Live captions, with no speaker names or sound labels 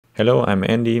Hello, I'm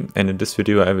Andy, and in this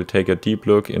video I will take a deep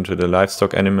look into the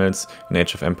livestock animals in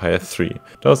Age of Empires 3.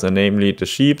 Those are namely the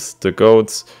sheep, the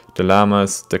goats, the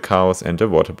llamas, the cows and the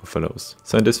water buffaloes.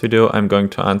 So in this video I'm going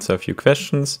to answer a few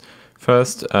questions.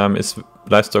 First, is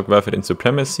livestock worth it in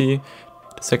Supremacy?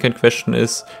 The second question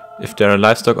is, if there are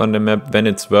livestock on the map, then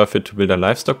it's worth it to build a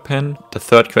livestock pen. The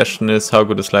third question is, how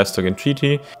good is livestock in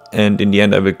treaty? And in the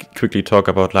end I will quickly talk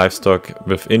about livestock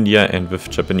with India and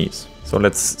with Japanese. So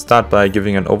let's start by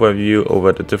giving an overview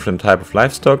over the different type of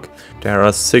livestock. There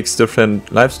are 6 different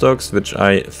livestocks which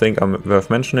I think are worth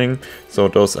mentioning. So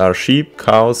those are sheep,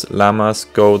 cows, llamas,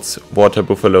 goats, water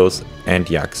buffaloes and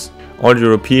yaks. All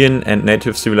European and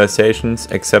native civilizations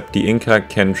except the Inca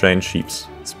can train sheep.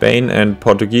 Spain and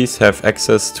Portuguese have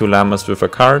access to llamas with a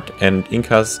cart, and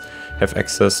Incas have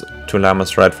access to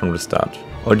llamas right from the start.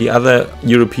 All the other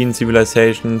European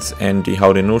civilizations and the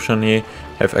Haudenosaunee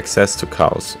have access to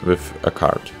cows with a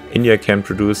cart. India can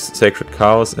produce sacred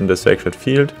cows in the sacred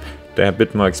field. They are a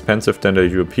bit more expensive than the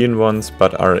European ones,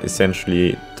 but are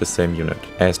essentially the same unit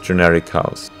as generic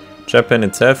cows. Japan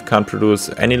itself can't produce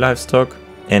any livestock,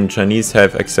 and Chinese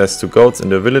have access to goats in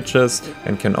the villages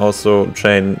and can also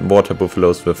train water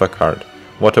buffaloes with a cart.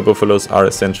 Water buffaloes are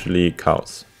essentially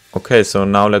cows. Okay, so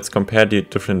now let's compare the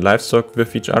different livestock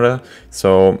with each other.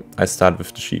 So I start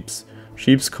with the sheep.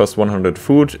 Sheep cost 100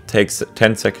 food, takes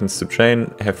 10 seconds to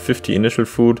train, have 50 initial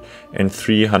food and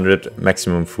 300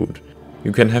 maximum food.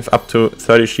 You can have up to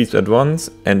 30 sheep at once,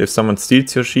 and if someone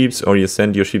steals your sheep or you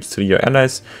send your sheep to your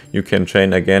allies, you can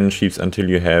train again sheep until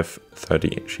you have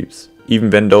 30 sheep,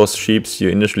 even when those sheep you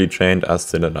initially trained are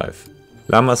still alive.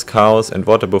 Llamas, cows and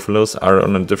water buffaloes are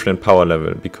on a different power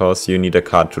level because you need a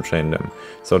cart to train them.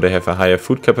 So they have a higher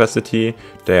food capacity,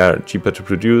 they are cheaper to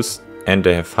produce and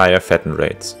they have higher fatten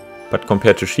rates. But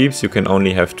compared to sheep, you can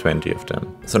only have 20 of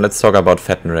them. So let's talk about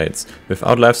fatten rates.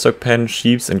 Without livestock pen,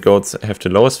 sheep and goats have the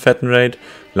lowest fatten rate,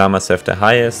 llamas have the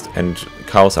highest and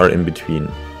cows are in between.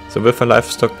 So with a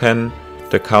livestock pen,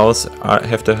 the cows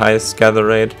have the highest gather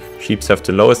rate, sheep have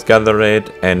the lowest gather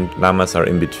rate and llamas are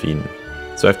in between.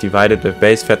 So I've divided the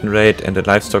base fatten rate and the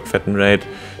livestock fatten rate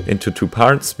into 2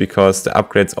 parts because the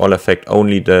upgrades all affect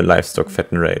only the livestock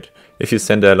fatten rate. If you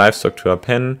send a livestock to a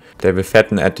pen, they will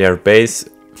fatten at their base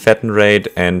fatten rate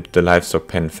and the livestock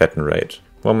pen fatten rate.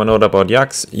 One more note about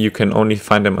yaks, you can only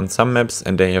find them on some maps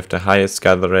and they have the highest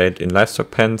gather rate in livestock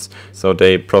pens, so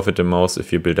they profit the most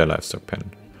if you build a livestock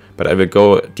pen. But I will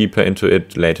go deeper into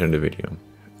it later in the video.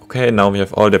 Okay, now we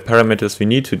have all the parameters we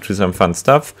need to do some fun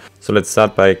stuff. So let's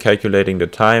start by calculating the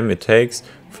time it takes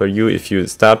for you if you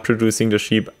start producing the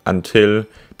sheep until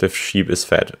the sheep is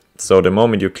fed. So the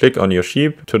moment you click on your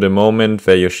sheep to the moment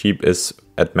where your sheep is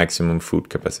at maximum food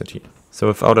capacity. So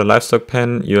without a livestock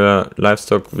pen, your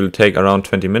livestock will take around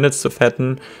 20 minutes to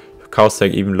fatten. Cows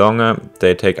take even longer,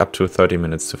 they take up to 30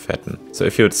 minutes to fatten. So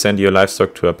if you would send your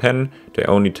livestock to a pen, they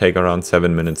only take around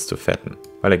 7 minutes to fatten.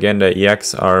 While again the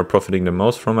yaks are profiting the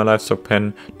most from a livestock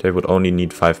pen, they would only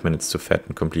need 5 minutes to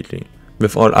fatten completely.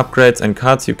 With all upgrades and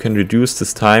cards you can reduce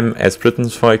this time, as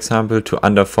Britons for example, to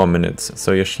under 4 minutes.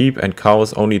 So your sheep and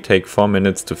cows only take 4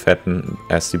 minutes to fatten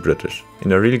as the British. In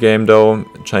the real game though,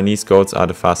 Chinese goats are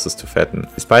the fastest to fatten.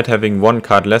 Despite having 1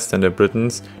 card less than the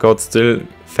Britons, goats still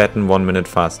fatten 1 minute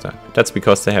faster. That's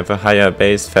because they have a higher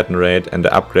base fatten rate and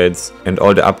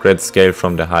all the upgrades scale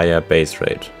from the higher base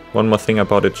rate. One more thing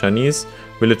about the Chinese,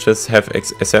 villages have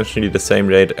essentially the same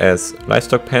rate as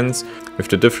livestock pens, with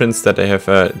the difference that they have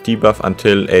a debuff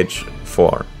until age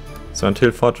 4. So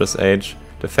until Fortress age,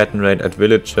 the fatten rate at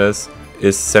villages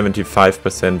is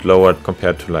 75% lower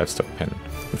compared to livestock pen.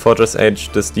 In Fortress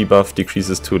age, this debuff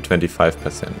decreases to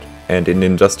 25%. And in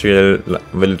industrial,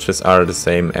 villages are the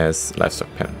same as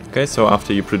livestock pen. Okay, so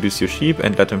after you produce your sheep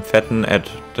and let them fatten at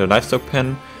the livestock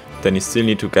pen, then you still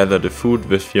need to gather the food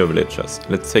with your villagers.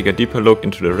 Let's take a deeper look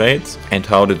into the rates and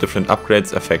how the different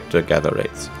upgrades affect the gather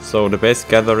rates. So the base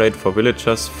gather rate for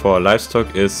villagers for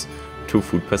livestock is 2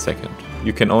 food per second.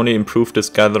 You can only improve this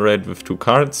gather rate with 2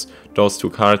 cards. Those 2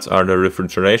 cards are the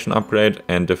refrigeration upgrade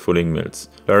and the fulling mills.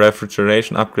 The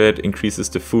refrigeration upgrade increases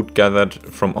the food gathered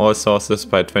from all sources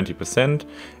by 20%,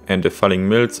 and the fulling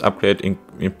mills upgrade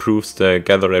improves the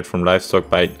gather rate from livestock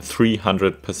by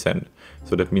 300%.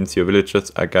 So that means your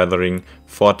villagers are gathering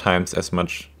 4 times as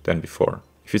much than before.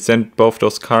 If you send both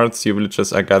those cards, your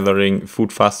villagers are gathering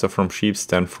food faster from sheep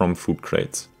than from food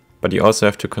crates. But you also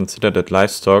have to consider that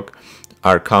livestock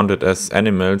are counted as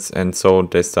animals and so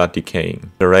they start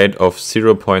decaying. The rate of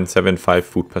 0.75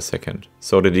 food per second.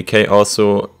 So the decay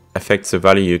also affects the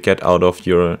value you get out of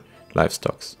your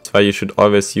livestock. That's why you should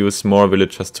always use more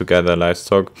villagers to gather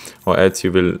livestock, or else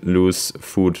you will lose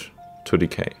food to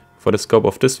decay. For the scope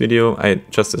of this video, I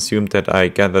just assumed that I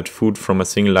gathered food from a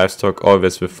single livestock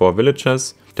always with 4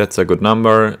 villagers. That's a good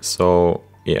number, so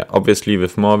yeah, obviously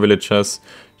with more villagers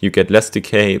you get less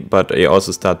decay, but they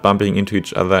also start bumping into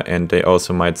each other and they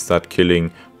also might start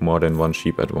killing more than one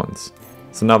sheep at once.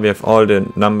 So now we have all the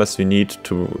numbers we need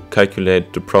to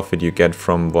calculate the profit you get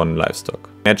from one livestock.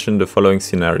 Imagine the following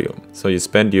scenario. So you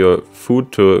spend your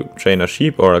food to train a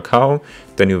sheep or a cow,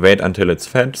 then you wait until it's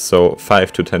fed, so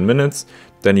 5 to 10 minutes.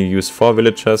 Then you use 4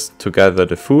 villagers to gather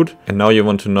the food. And now you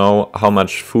want to know how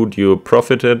much food you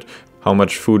profited, how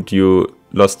much food you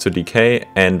lost to decay,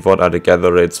 and what are the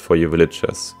gather rates for your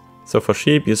villagers. So for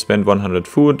sheep you spend 100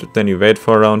 food, then you wait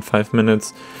for around 5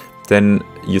 minutes. Then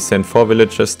you send 4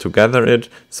 villagers to gather it,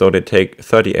 so they take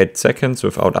 38 seconds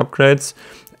without upgrades,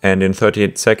 and in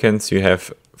 38 seconds you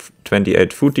have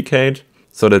 28 food decayed.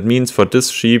 So that means for this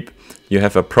sheep you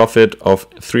have a profit of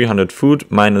 300 food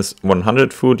minus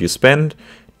 100 food you spend,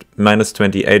 minus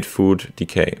 28 food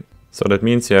decay. So that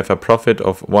means you have a profit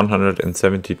of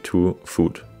 172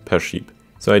 food per sheep.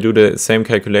 So I do the same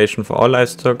calculation for all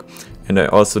livestock, and I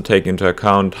also take into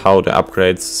account how the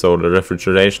upgrades, so the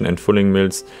refrigeration and fulling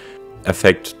mills,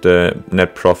 affect the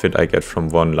net profit I get from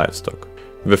one livestock.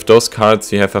 With those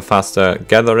cards you have a faster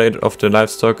gather rate of the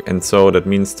livestock, and so that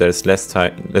means there's less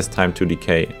time to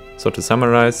decay. So to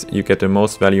summarize, you get the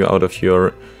most value out of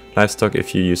your livestock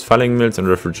if you use fulling mills and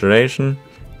refrigeration.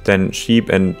 Then sheep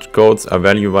and goats are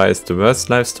value-wise the worst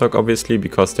livestock, obviously,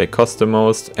 because they cost the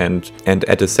most and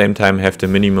at the same time have the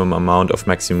minimum amount of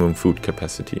maximum food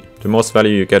capacity. The most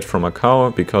value you get from a cow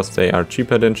because they are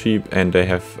cheaper than sheep and they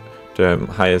have the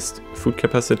highest food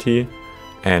capacity,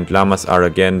 and llamas are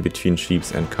again between sheep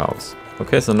and cows.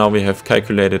 Okay, so now we have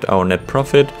calculated our net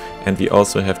profit, and we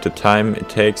also have the time it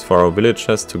takes for our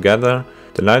villagers to gather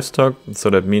the livestock,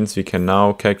 so that means we can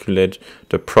now calculate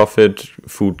the profit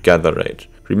food gather rate.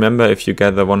 Remember, if you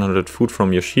gather 100 food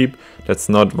from your sheep, that's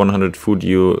not 100 food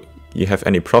you have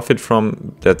any profit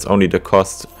from, that's only the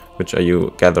cost which are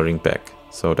you gathering back.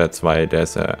 So that's why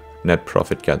there's a net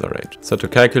profit gather rate. So to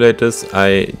calculate this,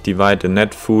 I divide the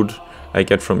net food I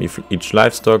get from each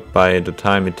livestock by the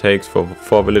time it takes for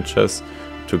 4 villagers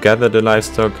to gather the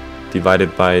livestock,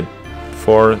 divided by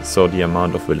 4, so the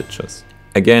amount of villagers.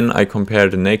 Again, I compare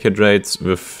the naked rates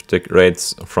with the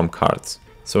rates from cards.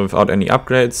 So without any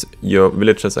upgrades, your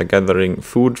villagers are gathering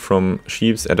food from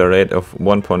sheep at a rate of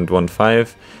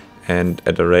 1.15 and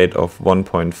at a rate of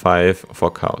 1.5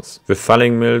 for cows. With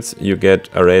fulling mills, you get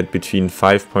a rate between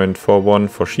 5.41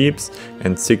 for sheep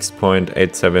and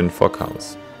 6.87 for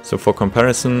cows. So for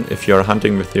comparison, if you are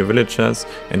hunting with your villagers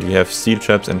and you have steel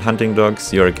traps and hunting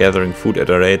dogs, you are gathering food at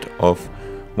a rate of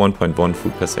 1.1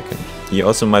 food per second. You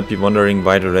also might be wondering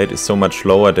why the rate is so much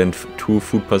lower than 2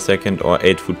 food per second or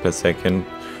 8 food per second,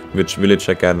 which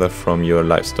villager gather from your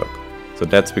livestock. So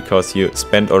that's because you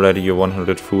spent already your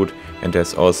 100 food and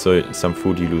there's also some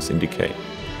food you lose in decay.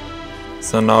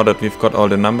 So now that we've got all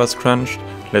the numbers crunched,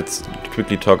 let's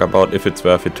quickly talk about if it's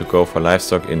worth it to go for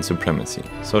livestock in Supremacy.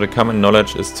 So the common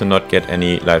knowledge is to not get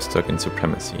any livestock in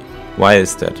Supremacy. Why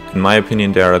is that? In my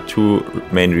opinion, there are 2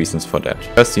 main reasons for that.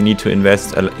 First, you need to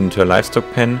invest into a livestock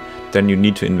pen, then you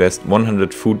need to invest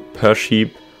 100 food per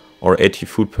sheep or 80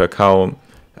 food per cow,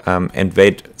 and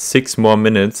wait 6 more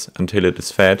minutes until it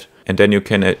is fed, and then you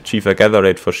can achieve a gather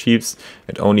rate for sheep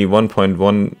at only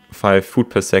 1.15 food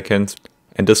per second,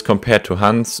 and this compared to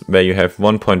hunts where you have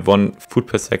 1.1 food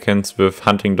per second with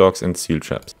hunting dogs and steel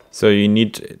traps. So you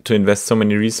need to invest so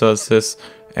many resources,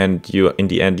 and in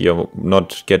the end you're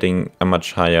not getting a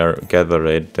much higher gather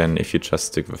rate than if you just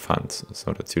stick with hunts,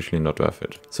 so that's usually not worth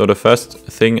it. So the first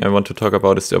thing I want to talk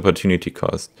about is the opportunity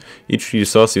cost. Each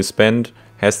resource you spend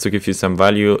has to give you some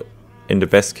value, in the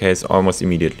best case almost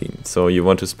immediately. So you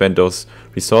want to spend those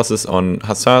resources on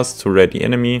hussars to raid the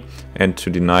enemy and to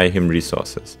deny him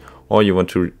resources. Or you want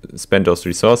to spend those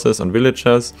resources on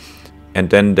villagers, and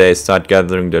then they start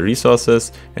gathering their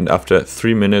resources, and after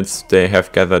 3 minutes they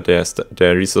have gathered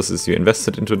their resources you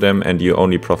invested into them, and you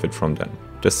only profit from them.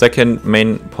 The second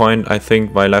main point I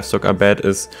think why livestock are bad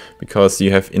is because you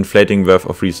have inflating worth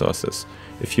of resources.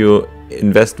 If you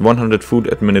invest 100 food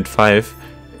at minute 5,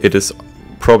 it is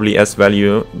probably as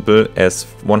valuable as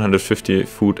 150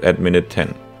 food at minute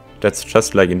 10. That's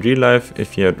just like in real life.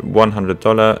 If you had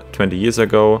 $100 20 years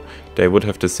ago, they would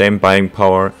have the same buying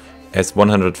power as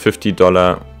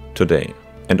 $150 today.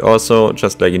 And also,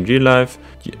 just like in real life,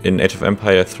 in Age of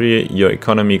Empire 3, your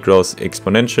economy grows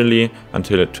exponentially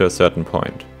until to a certain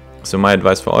point. So my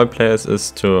advice for all players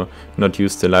is to not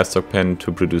use the livestock pen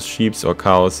to produce sheep or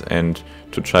cows and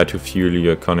to try to fuel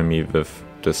your economy with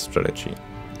this strategy.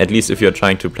 At least if you're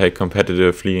trying to play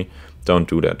competitively, don't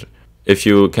do that. If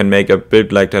you can make a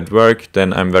build like that work,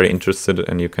 then I'm very interested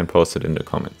and you can post it in the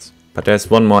comments. But there's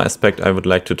one more aspect I would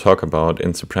like to talk about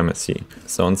in Supremacy.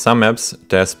 So on some maps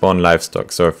there spawn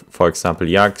livestock, so for example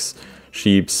yaks,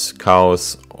 sheep,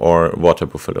 cows or water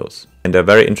buffaloes. And a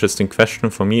very interesting question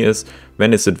for me is,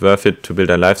 when is it worth it to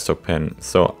build a livestock pen?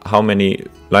 So how many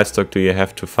livestock do you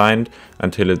have to find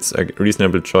until it's a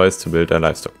reasonable choice to build a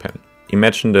livestock pen?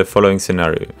 Imagine the following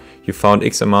scenario. You found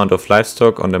X amount of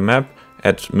livestock on the map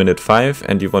at minute 5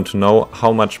 and you want to know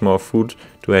how much more food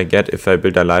do I get if I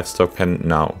build a livestock pen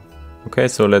now. Okay,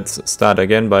 so let's start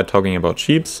again by talking about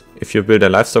sheep. If you build a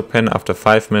livestock pen after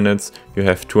 5 minutes, you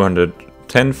have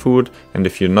 210 food, and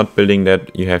if you're not building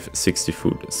that, you have 60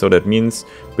 food. So that means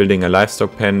building a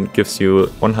livestock pen gives you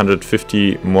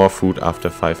 150 more food after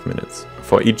 5 minutes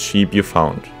for each sheep you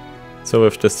found. So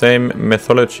with the same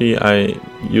methodology, I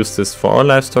use this for all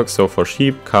livestock, so for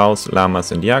sheep, cows,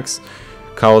 llamas and yaks.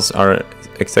 Cows are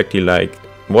exactly like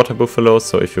water buffaloes,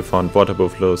 so if you found water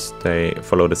buffaloes, they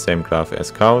follow the same graph as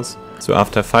cows. So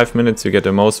after 5 minutes you get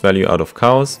the most value out of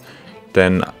cows,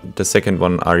 then the second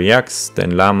one are yaks,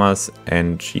 then llamas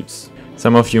and sheep.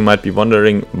 Some of you might be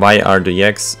wondering, why are the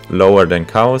yaks lower than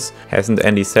cows? Hasn't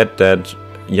Andi said that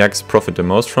yaks profit the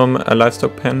most from a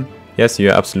livestock pen? Yes,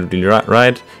 you're absolutely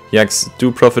right, yaks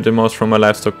do profit the most from a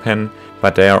livestock pen,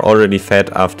 but they are already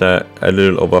fed after a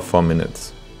little over 4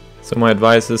 minutes. So my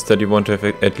advice is that you want to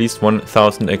have at least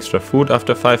 1000 extra food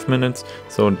after 5 minutes,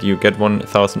 so you get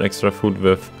 1000 extra food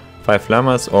with 5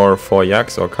 llamas or 4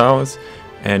 yaks or cows,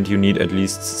 and you need at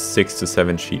least 6 to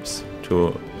 7 sheep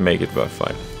to make it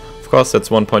worthwhile. Of course,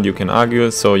 that's one point you can argue,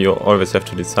 so you always have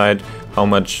to decide how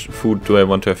much food do I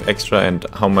want to have extra and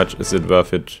how much is it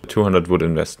worth it, 200 wood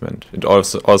investment. It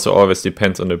also always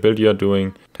depends on the build you're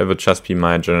doing. That would just be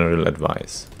my general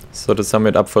advice. So to sum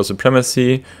it up for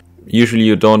Supremacy, usually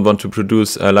you don't want to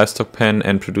produce a livestock pen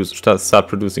and start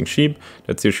producing sheep.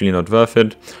 That's usually not worth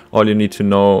it. All you need to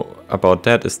know about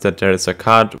that is that there is a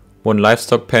card, 1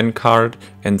 livestock pen card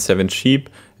and 7 sheep.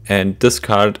 And this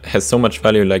card has so much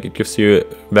value, like it gives you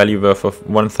a value worth of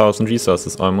 1000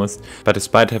 resources almost. But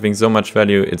despite having so much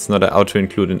value, it's not an auto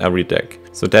include in every deck.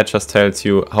 So that just tells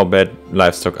you how bad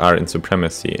livestock are in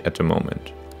Supremacy at the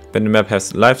moment. When the map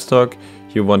has livestock,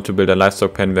 you want to build a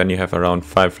livestock pen when you have around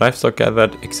 5 livestock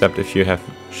gathered, except if you have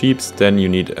sheep, then you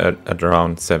need at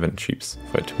around 7 sheep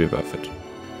for it to be worth it.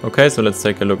 Okay, so let's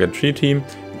take a look at treaty.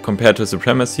 Compared to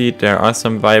Supremacy, there are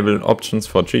some viable options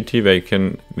for treaty where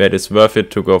it is worth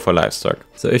it to go for livestock.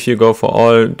 So if you go for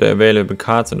all the available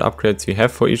cards and upgrades you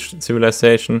have for each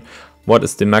civilization, what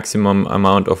is the maximum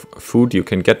amount of food you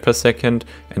can get per second,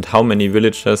 and how many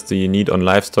villagers do you need on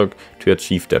livestock to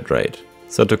achieve that rate?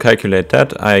 So to calculate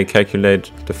that, I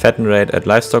calculate the fatten rate at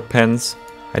livestock pens.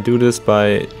 I do this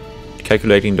by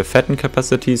calculating the fatten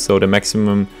capacity, so the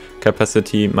maximum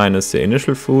capacity minus the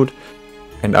initial food.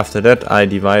 And after that I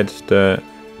divide the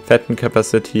fatten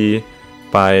capacity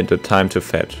by the time to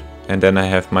fed. And then I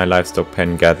have my livestock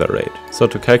pen gather rate. So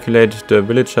to calculate the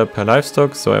villager per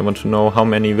livestock, so I want to know how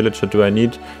many villager do I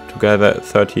need to gather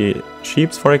 30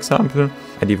 sheep, for example.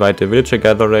 I divide the villager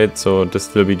gather rate, so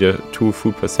this will be the 2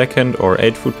 food per second or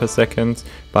 8 food per second,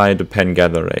 by the pen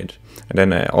gather rate. And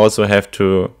then I also have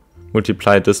to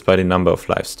multiply this by the number of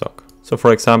livestock. So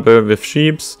for example, with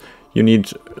sheep, you need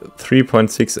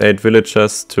 3.68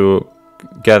 villagers to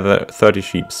gather 30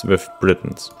 sheep with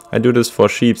Britons. I do this for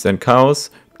sheep and cows.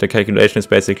 The calculation is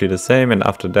basically the same, and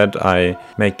after that I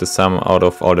make the sum out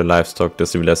of all the livestock the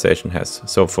civilization has.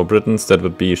 So for Britons that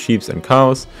would be sheep and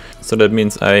cows. So that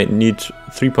means I need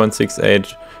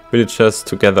 3.68 villagers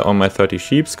to gather all my 30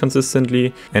 sheep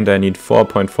consistently, and I need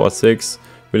 4.46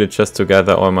 villagers to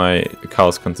gather all my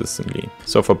cows consistently.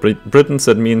 So for Britons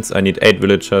that means I need 8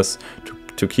 villagers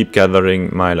to keep gathering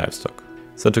my livestock.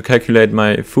 So to calculate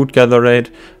my food gather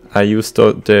rate, I used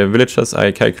the villagers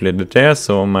I calculated there,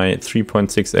 so my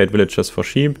 3.68 villagers for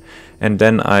sheep, and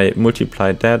then I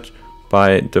multiplied that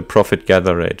by the profit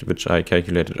gather rate, which I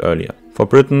calculated earlier. For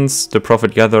Britons, the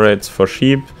profit gather rates for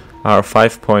sheep are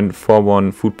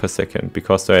 5.41 food per second,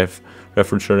 because they have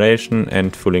refrigeration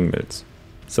and fulling mills.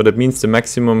 So that means the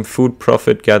maximum food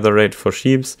profit gather rate for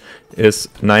sheep is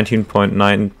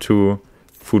 19.92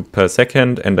 food per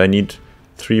second, and I need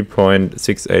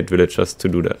 3.68 villagers to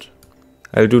do that.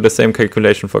 I'll do the same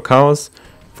calculation for cows.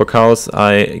 For cows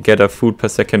I get a food per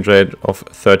second rate of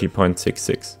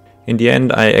 30.66. In the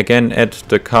end I again add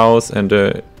the cows and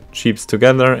the sheep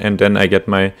together, and then I get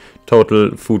my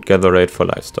total food gather rate for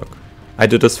livestock. I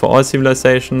did this for all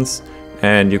civilizations,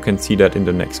 and you can see that in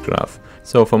the next graph.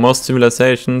 So for most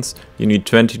civilizations you need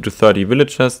 20 to 30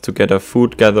 villagers to get a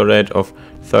food gather rate of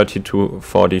 30 to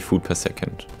 40 food per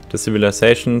second. The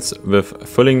civilizations with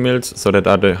fulling mills, so that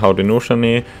are the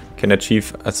Haudenosaunee, can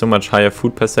achieve a so much higher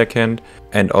food per second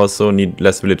and also need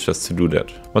less villagers to do that.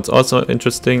 What's also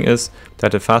interesting is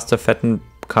that the faster fattened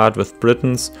card with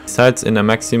Britons results in a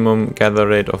maximum gather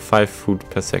rate of 5 food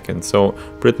per second. So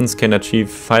Britons can achieve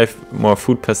 5 more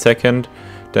food per second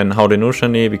than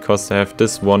Haudenosaunee because they have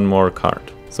this one more card.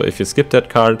 So if you skip that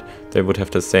card, they would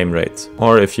have the same rates.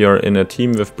 Or if you're in a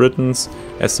team with Britons,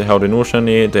 as the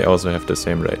Haudenosaunee, they also have the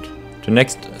same rate. The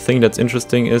next thing that's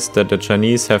interesting is that the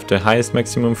Chinese have the highest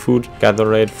maximum food gather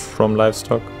rate from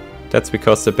livestock. That's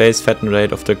because the base fatten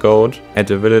rate of the goat at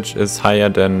the village is higher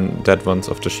than that ones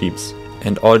of the sheeps.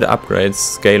 And all the upgrades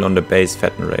scale on the base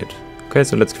fatten rate. Okay,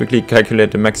 so let's quickly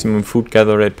calculate the maximum food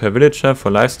gather rate per villager for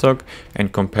livestock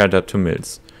and compare that to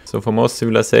mills. So for most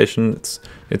civilizations,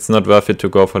 it's not worth it to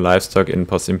go for livestock in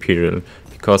post-imperial,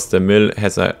 because the mill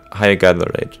has a higher gather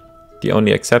rate. The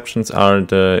only exceptions are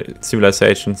the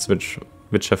civilizations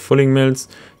which have fulling mills,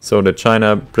 so the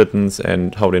China, Britons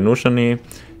and Haudenosaunee.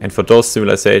 And for those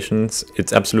civilizations,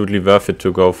 it's absolutely worth it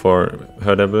to go for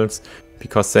herdables,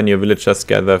 because then your villagers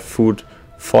gather food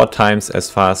 4 times as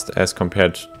fast as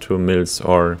compared to mills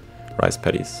or rice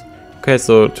paddies. Okay,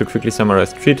 so to quickly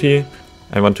summarize treaty,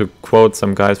 I want to quote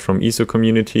some guys from ESO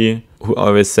community who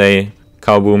always say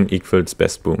cow boom equals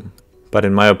best boom. But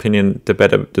in my opinion, the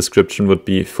better description would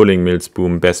be fulling mills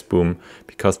boom, best boom,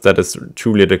 because that is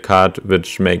truly the card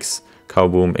which makes cow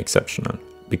boom exceptional.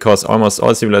 Because almost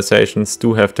all civilizations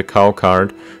do have the cow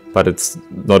card, but it's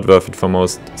not worth it for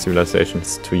most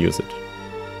civilizations to use it.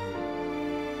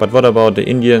 But what about the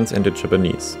Indians and the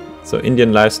Japanese? So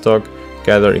Indian livestock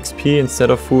gather XP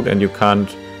instead of food, and you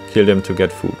can't kill them to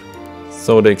get food.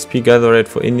 So the XP gather rate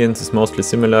for Indians is mostly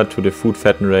similar to the food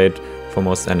fatten rate for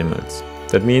most animals.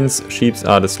 That means sheep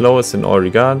are the slowest in all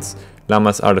regards,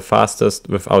 llamas are the fastest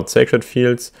without sacred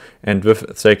fields, and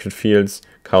with sacred fields,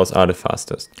 cows are the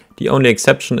fastest. The only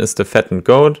exception is the fattened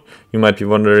goat. You might be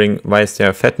wondering, why is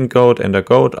there a fattened goat and a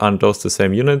goat? Aren't those the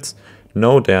same units?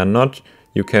 No, they are not.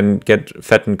 You can get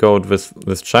fattened goat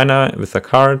with China, with a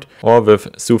card, or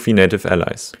with Sufi native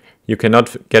allies. You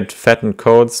cannot get fattened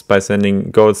goats by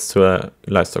sending goats to a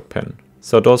livestock pen.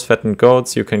 So those fattened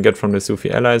goats you can get from the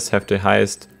Sufi allies have the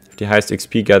highest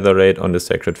XP gather rate on the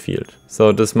sacred field.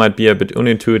 So this might be a bit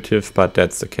unintuitive, but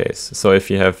that's the case. So if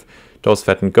you have those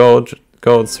fattened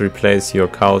goats, replace your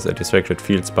cows at the sacred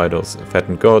fields by those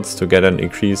fattened goats to get an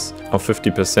increase of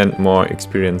 50% more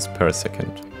experience per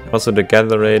second. Also, the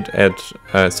gather rate at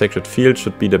a sacred field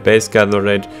should be the base gather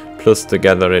rate plus the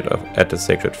gather rate at the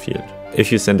sacred field. If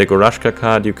you send a Gorashka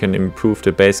card, you can improve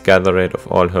the base gather rate of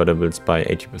all herdables by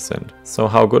 80%. So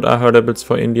how good are herdables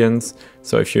for Indians?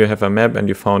 So if you have a map and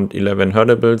you found 11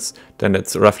 herdables, then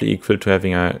that's roughly equal to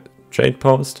having a trade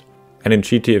post. And in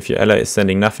GT, if your ally is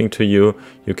sending nothing to you,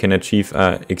 you can achieve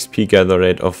a XP gather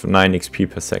rate of 9 XP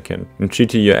per second. In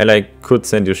GT, your ally could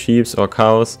send you sheep or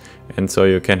cows, and so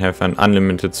you can have an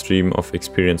unlimited stream of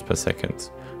experience per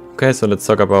second. Okay, so let's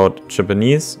talk about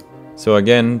Japanese. So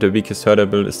again, the weakest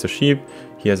herdable is the sheep.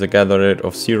 He has a gather rate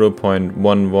of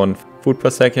 0.11 food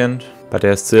per second, but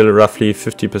they're still roughly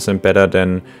 50% better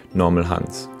than normal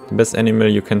hunts. The best animal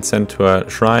you can send to a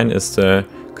shrine is the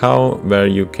cow, where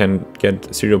you can get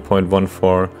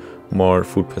 0.14 more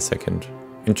food per second.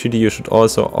 In GT, you should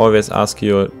also always ask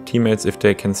your teammates if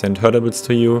they can send herdables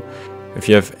to you. If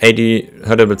you have 80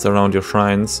 herdables around your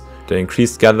shrines, the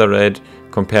increased gather rate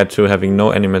compared to having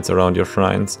no animals around your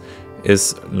shrines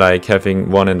is like having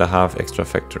 1.5 extra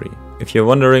factory. If you're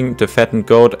wondering, the fattened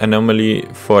goat anomaly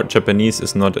for Japanese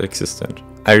is not existent.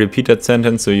 I repeat that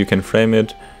sentence so you can frame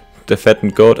it. The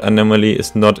fattened goat anomaly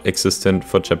is not existent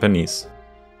for Japanese.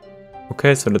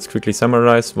 Okay, so let's quickly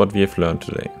summarize what we have learned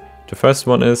today. The first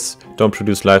one is, don't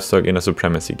produce livestock in a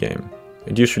Supremacy game.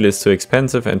 It usually is too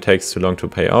expensive and takes too long to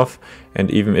pay off,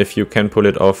 and even if you can pull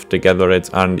it off, the gather rates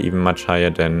aren't even much higher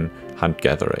than hunt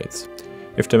gather rates.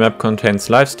 If the map contains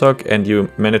livestock and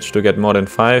you manage to get more than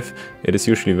 5, it is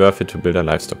usually worth it to build a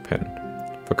livestock pen.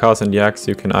 For cows and yaks,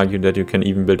 you can argue that you can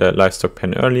even build a livestock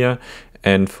pen earlier,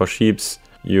 and for sheeps,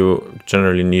 you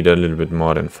generally need a little bit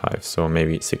more than 5, so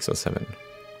maybe 6 or 7.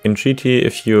 In GT,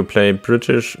 if you play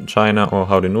British, China or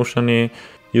Haudenosaunee,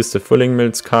 use the fulling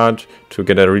mills card to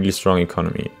get a really strong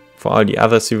economy. For all the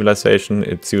other civilization,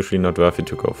 it's usually not worth it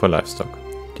to go for livestock.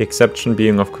 The exception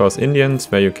being of course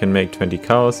Indians, where you can make 20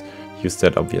 cows, use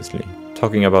that obviously.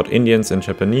 Talking about Indians and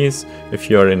Japanese, if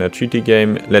you are in a treaty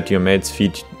game, let your mates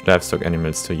feed livestock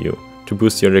animals to you, to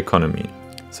boost your economy.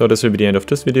 So this will be the end of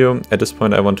this video. At this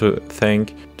point I want to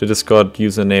thank the Discord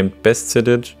user named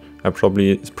BestSidid. I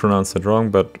probably pronounced that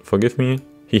wrong, but forgive me.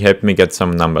 He helped me get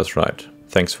some numbers right.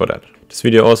 Thanks for that. This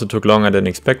video also took longer than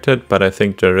expected, but I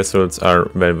think the results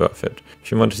are well worth it. If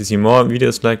you want to see more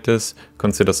videos like this,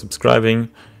 consider subscribing.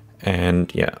 And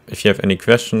yeah, if you have any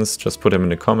questions, just put them in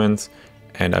the comments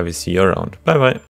and I will see you around. Bye bye!